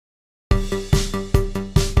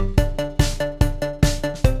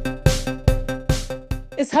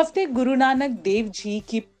इस हफ्ते गुरु नानक देव जी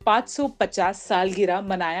की 550 सालगिरह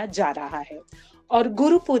मनाया जा रहा है और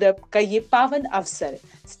गुरुपुरब का ये पावन अवसर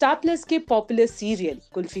स्टार प्लस के पॉपुलर सीरियल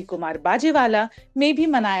कुल्फी कुमार बाजेवाला में भी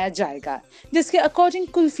मनाया जाएगा, जिसके अकॉर्डिंग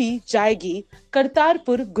कुल्फी जाएगी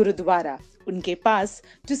करतारपुर गुरुद्वारा, उनके पास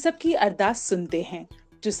जो सबकी अरदास सुनते हैं,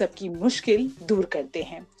 जो सबकी मुश्किल दूर करते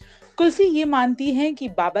हैं। कुल्फी ये मानती हैं कि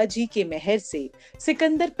बाबा जी के मेहर से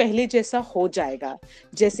सिकंदर पहले जैसा हो जाएगा।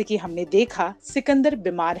 जैसे कि हमने देखा, सिकंदर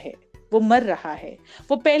बीमार है, वो मर रहा है,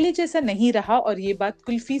 वो पहले जैसा नहीं रहा और ये बात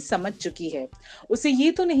कुल्फी समझ चुकी है। उसे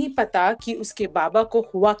ये तो नहीं पता कि उसके बाबा को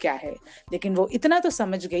हुआ क्या है, लेकिन वो इतना तो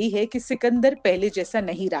समझ गई है कि सिकंदर पहले जैसा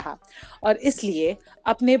नहीं रहा और इसलिए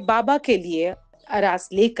अपने बाबा के लिए अरास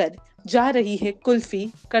लेकर जा रही है कुल्फी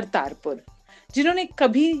करतारपुर। जिन्होंने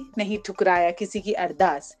कभी नहीं ठुकराया किसी की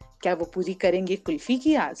अरदास, क्या वो पूरी करेंगे कुल्फी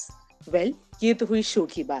की आस? ये तो हुई शो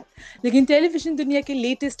की बात, लेकिन टेलीविजन दुनिया के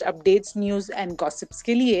latest updates, news and gossips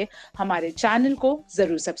के लिए हमारे चैनल को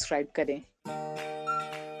जरूर सब्सक्राइब करें।